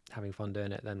I'm having fun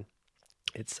doing it, then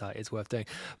it's worth doing.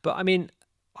 But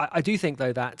I do think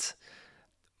though that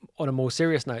on a more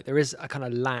serious note, there is a kind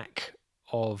of lack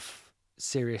of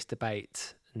serious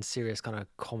debate and serious kind of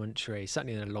commentary,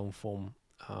 certainly in a long form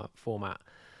format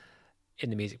in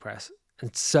the music press,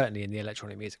 and certainly in the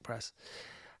electronic music press.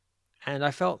 And I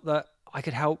felt that I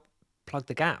could help plug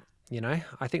the gap.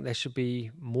 I think there should be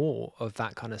more of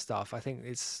that kind of stuff. I think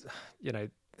it's, I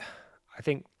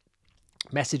think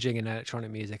messaging in electronic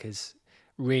music is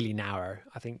really narrow.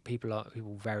 I think people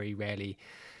very rarely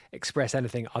express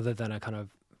anything other than a kind of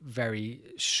very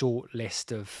short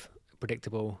list of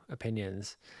predictable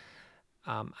opinions.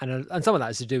 And some of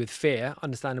that is to do with fear,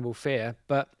 understandable fear,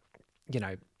 but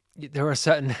there are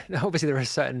certain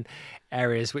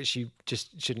areas which you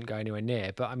just shouldn't go anywhere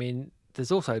near. But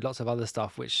there's also lots of other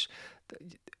stuff which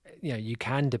you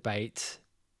can debate,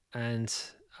 and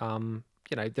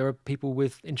there are people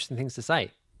with interesting things to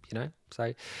say.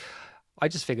 So I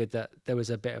just figured that there was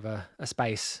a bit of a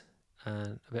space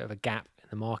and a bit of a gap in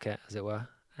the market, as it were,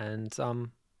 and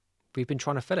we've been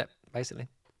trying to fill it, basically.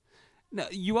 No,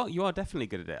 you are definitely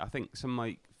good at it. I think some of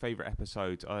my favourite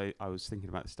episodes, I was thinking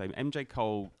about this statement. MJ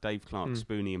Cole, Dave Clark,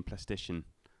 Spoonie and Plastician,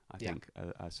 I think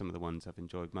are some of the ones I've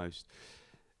enjoyed most.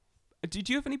 Did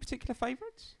you have any particular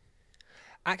favourites?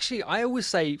 Actually, I always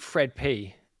say Fred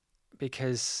P,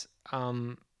 because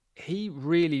he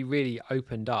really, really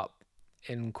opened up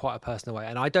in quite a personal way.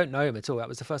 And I don't know him at all. That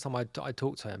was the first time I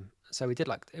talked to him. So we did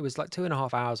it was like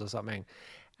 2.5 hours or something.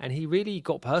 And he really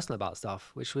got personal about stuff,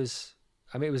 which was,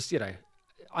 I mean, it was,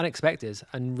 unexpected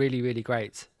and really, really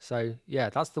great. So yeah,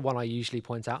 that's the one I usually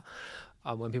point out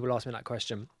when people ask me that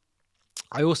question.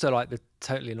 I also like the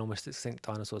Totally and Almost Extinct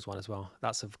Dinosaurs one as well.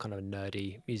 That's a kind of a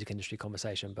nerdy music industry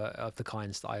conversation, but of the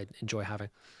kinds that I enjoy having.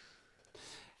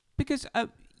 Because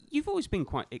you've always been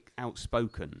quite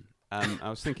outspoken. I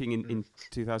was thinking in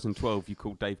 2012 you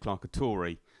called Dave Clark a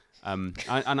Tory, and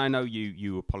I know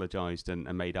you apologised and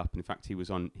made up. In fact, he was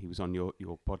on your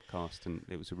podcast, and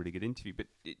it was a really good interview. But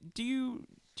do you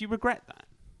regret that?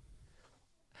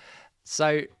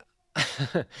 So,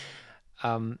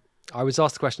 I was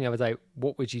asked the question the other day: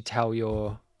 what would you tell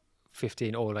your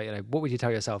 15, or what would you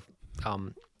tell yourself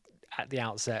at the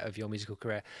outset of your musical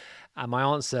career? And my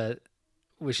answer,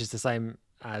 which is the same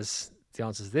as the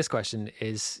answer to this question,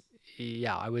 is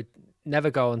I would never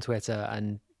go on Twitter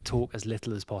and talk as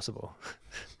little as possible.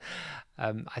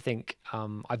 I think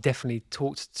I've definitely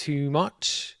talked too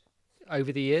much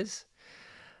over the years.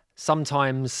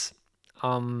 Sometimes,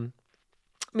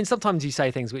 sometimes you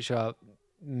say things which are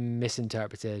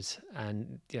misinterpreted,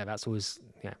 and that's always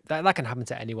that can happen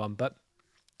to anyone. But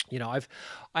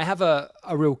I have a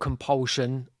real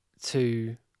compulsion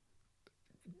to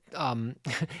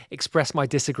express my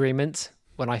disagreement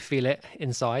when I feel it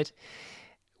inside,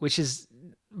 which is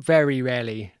very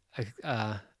rarely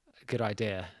a good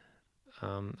idea,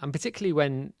 and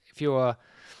particularly if you're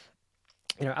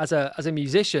as a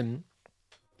musician,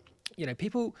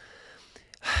 people.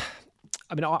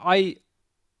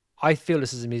 I feel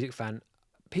this as a music fan.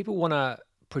 People want to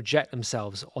project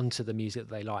themselves onto the music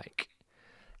that they like,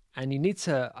 and you need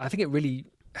to. I think it really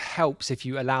helps if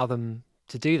you allow them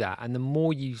to do that. And the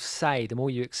more you say, the more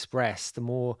you express, the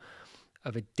more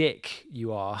of a dick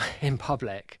you are in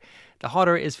public, the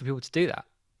harder it is for people to do that,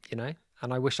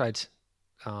 And I wish I'd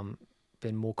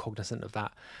been more cognizant of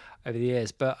that over the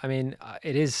years. But I mean,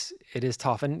 it is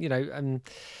tough, and and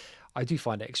I do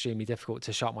find it extremely difficult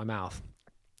to shut my mouth.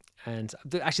 And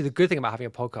actually, the good thing about having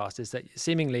a podcast is that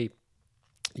seemingly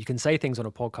you can say things on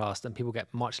a podcast and people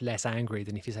get much less angry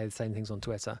than if you say the same things on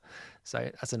Twitter. So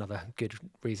that's another good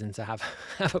reason to have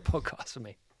a podcast for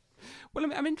me.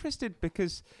 Well, I'm interested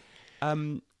because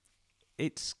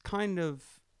it's kind of.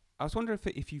 I was wondering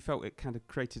if you felt it kind of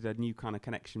created a new kind of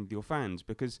connection with your fans,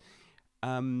 because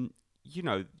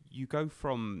you go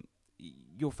from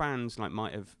your fans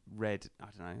might have read, I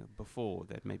don't know, before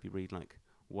they'd maybe read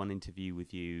one interview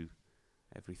with you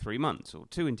every 3 months or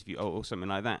 2 interviews or something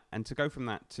like that, and to go from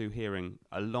that to hearing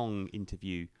a long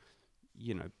interview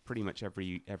pretty much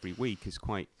every week is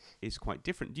quite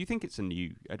different. Do you think it's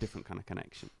a different kind of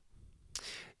connection?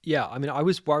 Yeah, I mean, I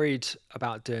was worried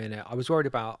about doing it. I was worried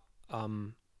about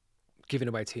giving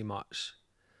away too much,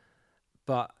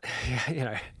 but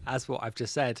as what I've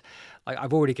just said,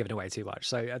 I've already given away too much.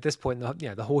 So at this point,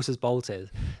 the horse has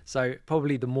bolted. So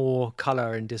probably the more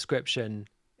color and description,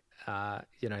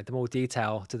 the more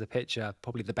detail to the picture,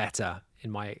 probably the better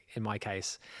in my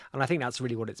case. And I think that's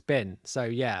really what it's been. So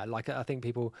yeah, I think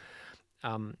people,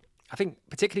 I think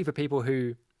particularly for people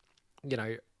who,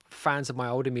 fans of my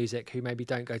older music who maybe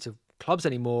don't go to clubs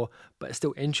anymore but are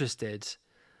still interested.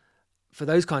 For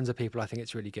those kinds of people, I think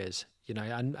it's really good,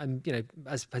 and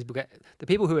as people get the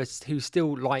people who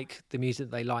still like the music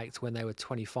they liked when they were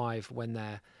 25, when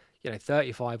they're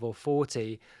 35 or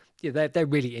 40, they're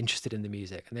really interested in the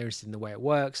music, and they're interested in the way it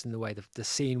works and the way the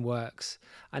scene works,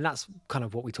 and that's kind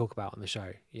of what we talk about on the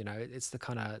show. It's the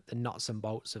kind of the nuts and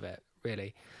bolts of it,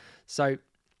 really. So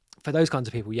for those kinds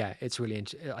of people, it's really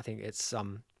I think it's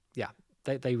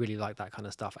they really like that kind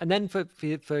of stuff. And then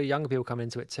for younger people coming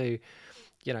into it too,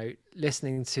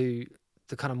 listening to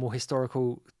the kind of more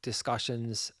historical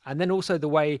discussions, and then also the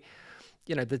way,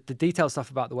 the detailed stuff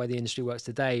about the way the industry works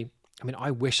today. I mean,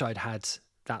 I wish I'd had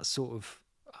that sort of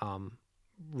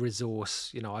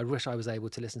resource. I wish I was able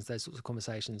to listen to those sorts of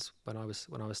conversations when I was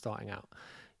starting out.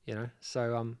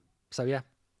 So yeah.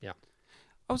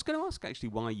 I was going to ask actually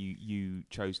why you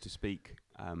chose to speak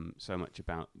so much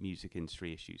about music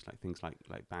industry issues, things like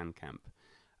Bandcamp.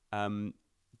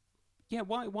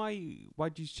 Why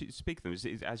do you speak them? Is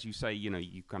it, as you say,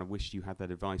 you kind of wished you had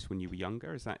that advice when you were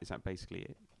younger? Is that basically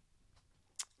it?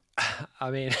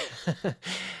 I mean,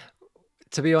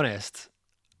 to be honest,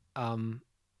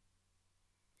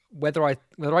 whether I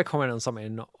comment on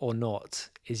something or not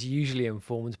is usually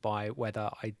informed by whether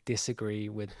I disagree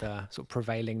with the sort of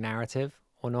prevailing narrative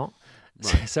or not.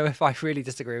 Right. So if I really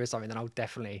disagree with something, then I'll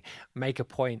definitely make a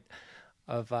point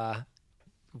of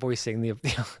voicing the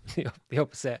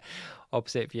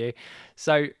opposite view.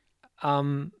 So,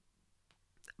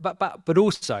 but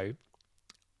also,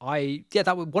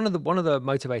 that was one of the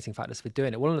motivating factors for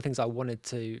doing it. One of the things I wanted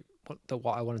to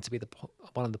what I wanted to be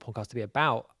one of the podcasts to be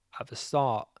about at the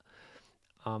start.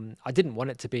 I didn't want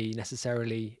it to be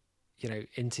necessarily,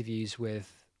 interviews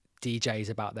with DJs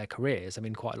about their careers. I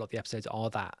mean, quite a lot of the episodes are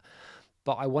that,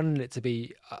 but I wanted it to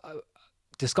be a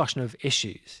discussion of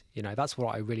issues. That's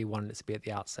what I really wanted it to be at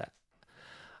the outset.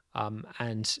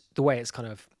 And the way it's kind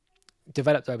of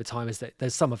developed over time is that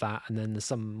there's some of that, and then there's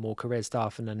some more career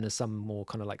stuff, and then there's some more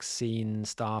kind of like scene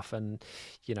stuff, and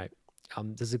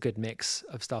there's a good mix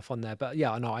of stuff on there. But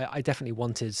yeah, no, I definitely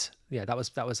wanted, that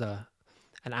was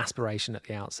an aspiration at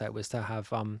the outset, was to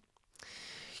have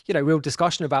real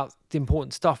discussion about the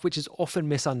important stuff, which is often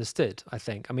misunderstood, I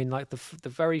think. I mean, like the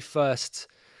very first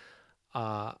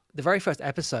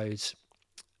episode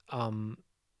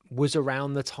was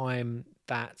around the time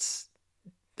that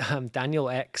Daniel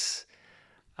Ek's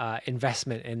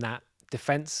investment in that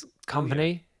defense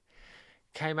company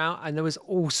came out, and there was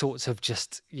all sorts of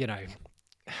just, I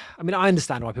mean, I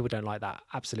understand why people don't like that,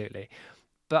 absolutely,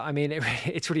 but I mean,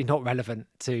 it's really not relevant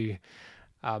to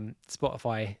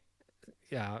Spotify's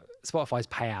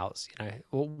payouts.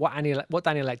 What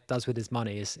Daniel Ek does with his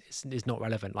money is not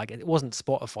relevant. Like, it wasn't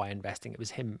Spotify investing; it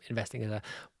was him investing as a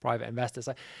private investor.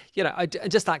 So,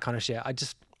 just that kind of shit. I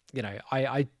just,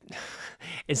 I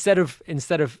instead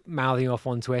of mouthing off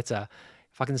on Twitter,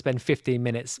 if I can spend 15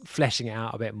 minutes fleshing it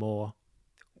out a bit more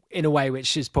in a way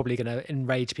which is probably going to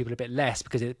enrage people a bit less,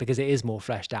 because it is more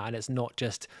fleshed out, and it's not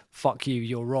just "fuck you,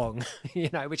 you're wrong,"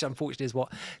 which unfortunately is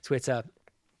what Twitter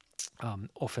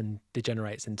often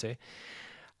degenerates into.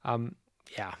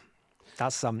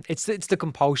 That's it's the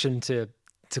compulsion to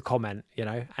comment,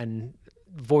 and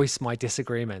voice my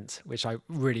disagreement, which I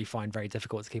really find very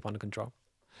difficult to keep under control.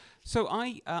 So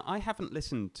I haven't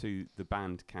listened to the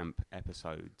Bandcamp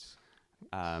episodes.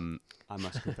 I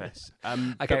must confess.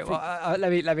 Okay, well,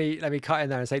 let me cut in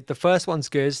there and say the first one's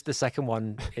good. The second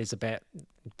one is a bit,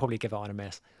 probably give it on a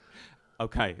miss.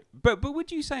 Okay, but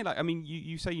would you say, like, I mean,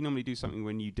 you say you normally do something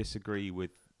when you disagree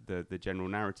with the general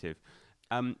narrative.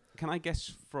 Can I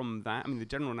guess from that? I mean, the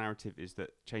general narrative is that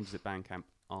changes at Bandcamp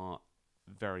are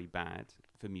very bad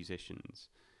for musicians.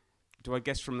 Do I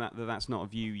guess from that's not a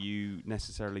view you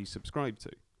necessarily subscribe to?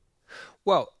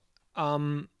 Well,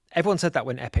 everyone said that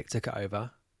when Epic took it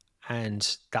over,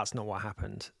 and that's not what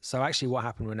happened. So actually what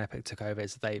happened when Epic took over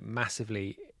is they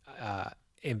massively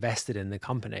invested in the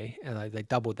company, and they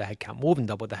doubled their headcount, more than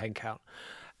doubled their headcount,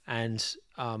 and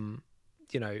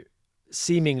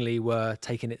seemingly were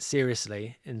taking it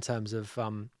seriously in terms of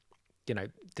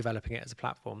developing it as a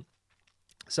platform.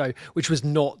 So, which was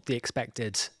not the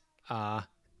expected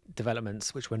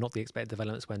developments,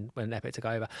 when Epic took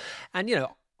over. And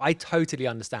I totally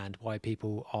understand why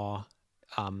people are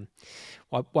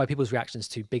why people's reactions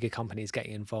to bigger companies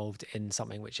getting involved in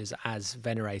something which is as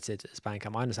venerated as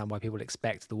Bandcamp. I understand why people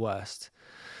expect the worst,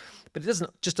 but it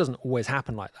doesn't always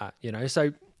happen like that,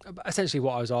 So essentially,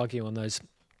 what I was arguing on those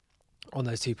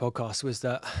two podcasts was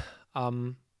that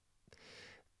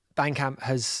Bandcamp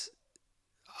has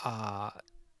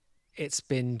it's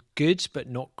been good but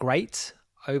not great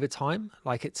over time.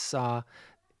 Like, it's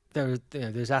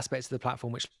there's aspects of the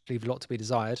platform which leave a lot to be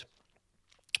desired.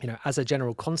 As a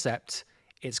general concept,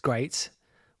 it's great.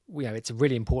 It's a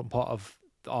really important part of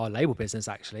our label business,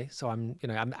 actually. So I'm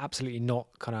absolutely not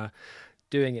kind of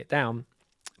doing it down,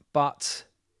 but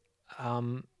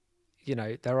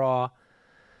there are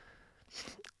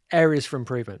areas for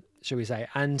improvement, shall we say?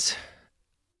 And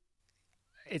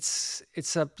it's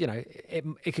a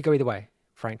it could go either way,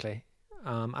 frankly.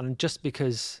 And just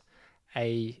because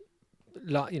a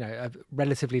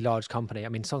relatively large company, I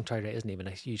mean, Songtrader isn't even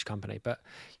a huge company, but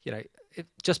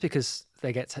just because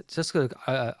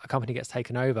a company gets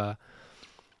taken over,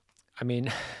 I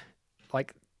mean,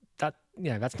 like that,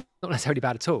 that's not necessarily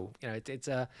bad at all. It's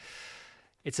a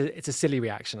silly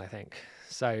reaction, I think.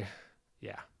 So,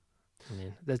 yeah. I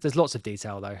mean, there's lots of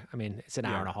detail, though. I mean, it's an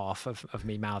hour and a half of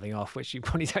me mouthing off, which you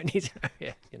probably don't need to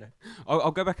hear,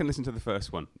 I'll go back and listen to the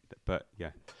first one, but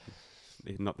yeah,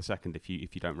 not the second if you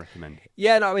don't recommend.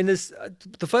 Yeah, no, I mean, there's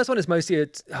the first one is mostly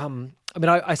I mean,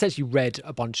 I essentially read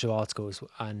a bunch of articles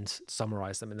and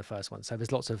summarized them in the first one. So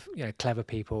there's lots of clever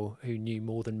people who knew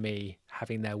more than me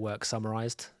having their work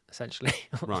summarized, essentially,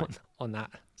 right. on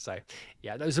that. So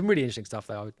yeah, there was some really interesting stuff,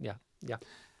 though. Yeah.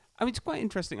 I mean, it's quite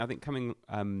interesting. I think talking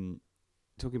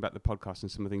about the podcast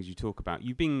and some of the things you talk about,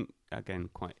 you've been again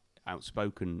quite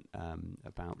outspoken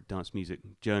about dance music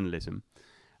journalism,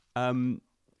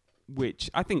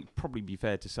 which I think probably be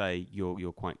fair to say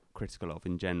you're quite critical of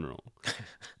in general.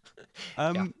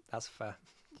 Yeah, that's fair.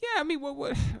 Yeah, I mean,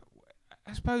 what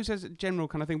I suppose as a general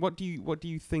kind of thing, what do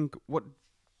you think?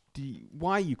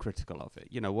 Why are you critical of it?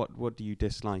 You know, what do you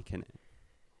dislike in it?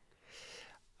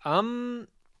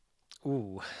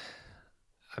 Ooh,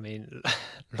 I mean,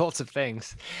 lots of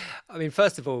things. I mean,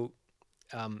 first of all,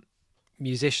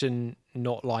 musician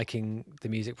not liking the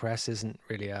music press isn't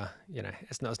really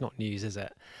it's not news, is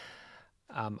it?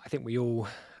 I think we all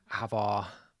have our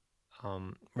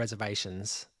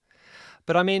reservations,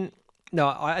 but I mean, no,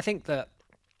 I think that,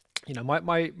 you know,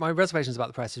 my reservations about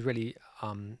the press is really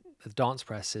the dance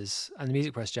press and the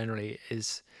music press generally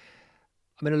is,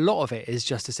 I mean, a lot of it is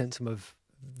just a symptom of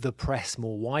the press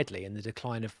more widely and the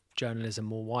decline of journalism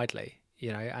more widely,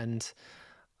 you know, and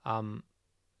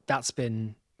that's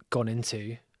been gone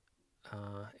into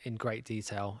in great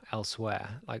detail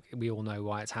elsewhere. Like, we all know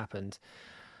why it's happened.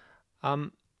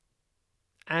 And,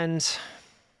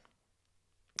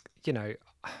 you know,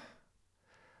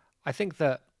 I think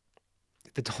that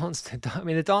the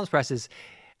dance press is,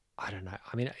 I don't know.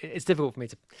 I mean, it's difficult for me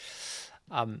to,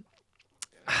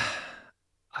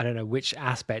 I don't know which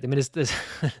aspect. I mean, there's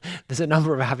there's a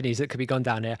number of avenues that could be gone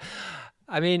down here.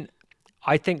 I mean,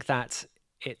 I think that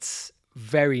it's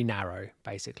very narrow,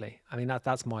 basically. I mean,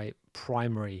 that's my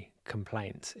primary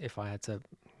complaint. If I had to,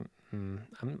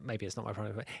 maybe it's not my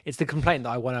primary, but it's the complaint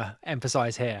that I want to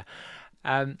emphasize here.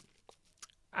 And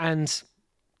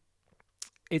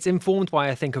it's informed by,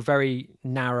 I think, a very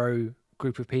narrow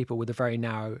group of people with a very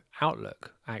narrow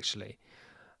outlook, actually.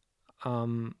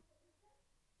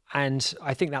 And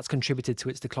I think that's contributed to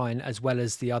its decline, as well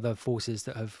as the other forces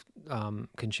that have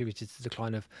contributed to the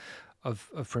decline of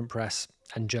print press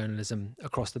and journalism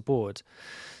across the board.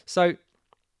 So,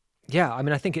 yeah, I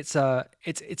mean, I think it's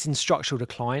in structural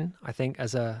decline, I think,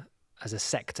 as a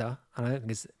sector, and I don't think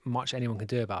there's much anyone can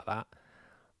do about that.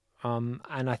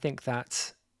 And I think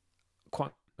that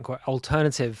quite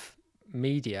alternative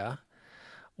media,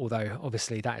 although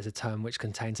obviously that is a term which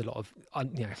contains a lot of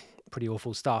pretty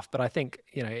awful stuff, but I think,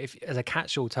 you know, if as a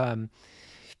catch-all term,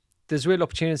 there's real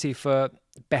opportunity for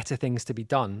better things to be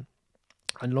done,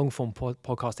 and long-form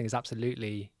podcasting is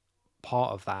absolutely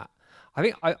part of that. I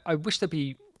think I wish there'd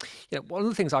be, you know, one of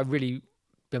the things I really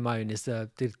bemoan is the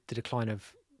decline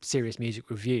of serious music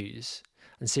reviews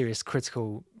and serious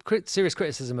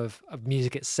criticism of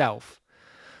music itself.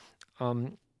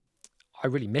 I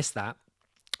really miss that,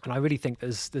 and I really think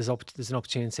there's an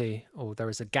opportunity, or there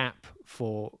is a gap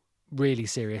for really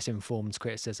serious, informed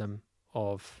criticism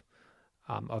of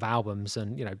albums,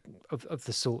 and, you know, of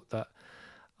the sort that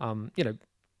you know,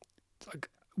 like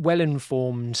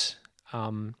well-informed,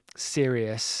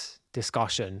 serious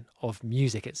discussion of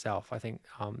music itself. I think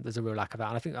there's a real lack of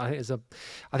that, and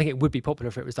I think it would be popular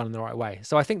if it was done in the right way.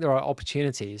 So I think there are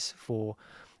opportunities for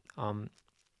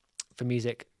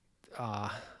music. I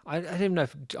don't even know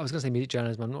if I was going to say music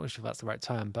journalism. I'm not sure if that's the right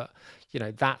term, but, you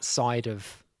know, that side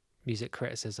of music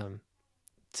criticism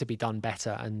to be done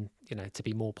better, and, you know, to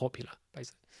be more popular,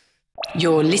 basically.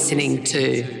 You're listening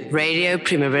to Radio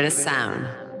Primavera Sound,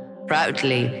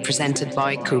 proudly presented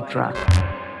by Cupra.